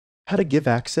how to give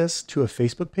access to a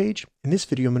Facebook page. In this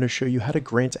video, I'm going to show you how to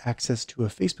grant access to a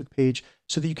Facebook page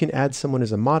so that you can add someone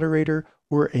as a moderator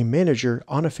or a manager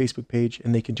on a Facebook page,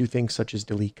 and they can do things such as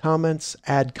delete comments,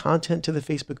 add content to the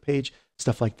Facebook page,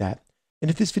 stuff like that.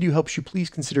 And if this video helps you, please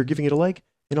consider giving it a like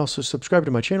and also subscribe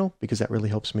to my channel because that really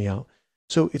helps me out.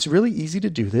 So it's really easy to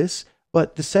do this,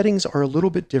 but the settings are a little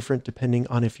bit different depending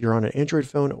on if you're on an Android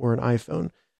phone or an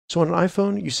iPhone. So on an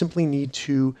iPhone, you simply need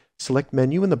to select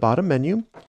menu in the bottom menu.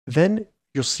 Then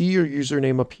you'll see your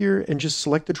username up here and just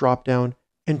select the drop down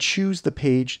and choose the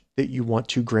page that you want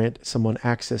to grant someone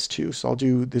access to. So I'll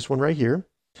do this one right here.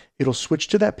 It'll switch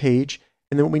to that page.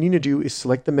 And then what we need to do is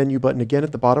select the menu button again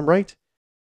at the bottom right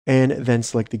and then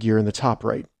select the gear in the top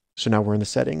right. So now we're in the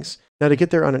settings. Now to get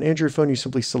there on an Android phone, you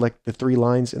simply select the three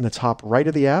lines in the top right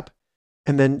of the app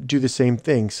and then do the same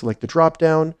thing. Select the drop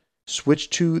down,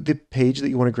 switch to the page that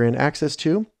you want to grant access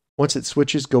to. Once it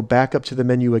switches, go back up to the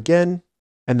menu again,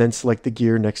 and then select the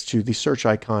gear next to the search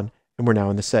icon, and we're now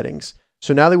in the settings.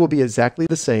 So now they will be exactly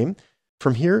the same.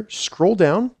 From here, scroll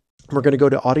down, and we're going to go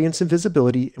to audience and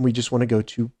visibility, and we just want to go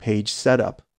to page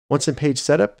setup. Once in page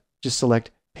setup, just select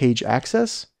page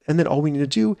access, and then all we need to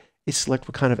do is select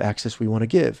what kind of access we want to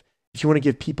give. If you want to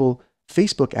give people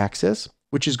Facebook access,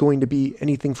 which is going to be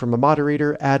anything from a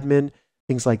moderator, admin,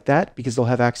 things like that, because they'll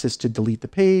have access to delete the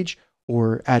page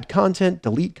or add content,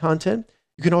 delete content.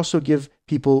 You can also give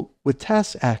people with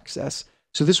task access.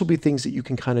 So this will be things that you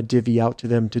can kind of divvy out to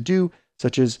them to do,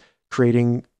 such as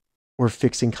creating or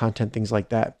fixing content, things like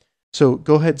that. So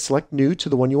go ahead, select new to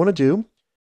the one you want to do.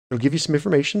 It'll give you some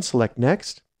information, select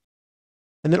next.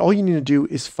 And then all you need to do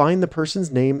is find the person's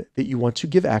name that you want to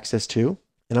give access to.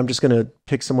 And I'm just going to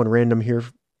pick someone random here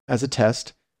as a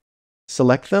test.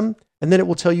 Select them, and then it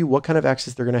will tell you what kind of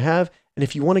access they're going to have. And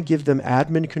if you want to give them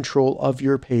admin control of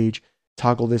your page,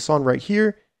 toggle this on right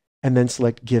here and then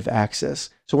select give access.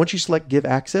 So once you select give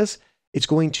access, it's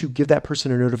going to give that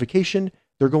person a notification.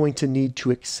 They're going to need to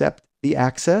accept the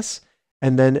access,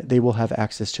 and then they will have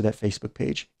access to that Facebook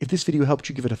page. If this video helped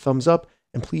you, give it a thumbs up,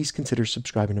 and please consider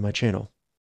subscribing to my channel.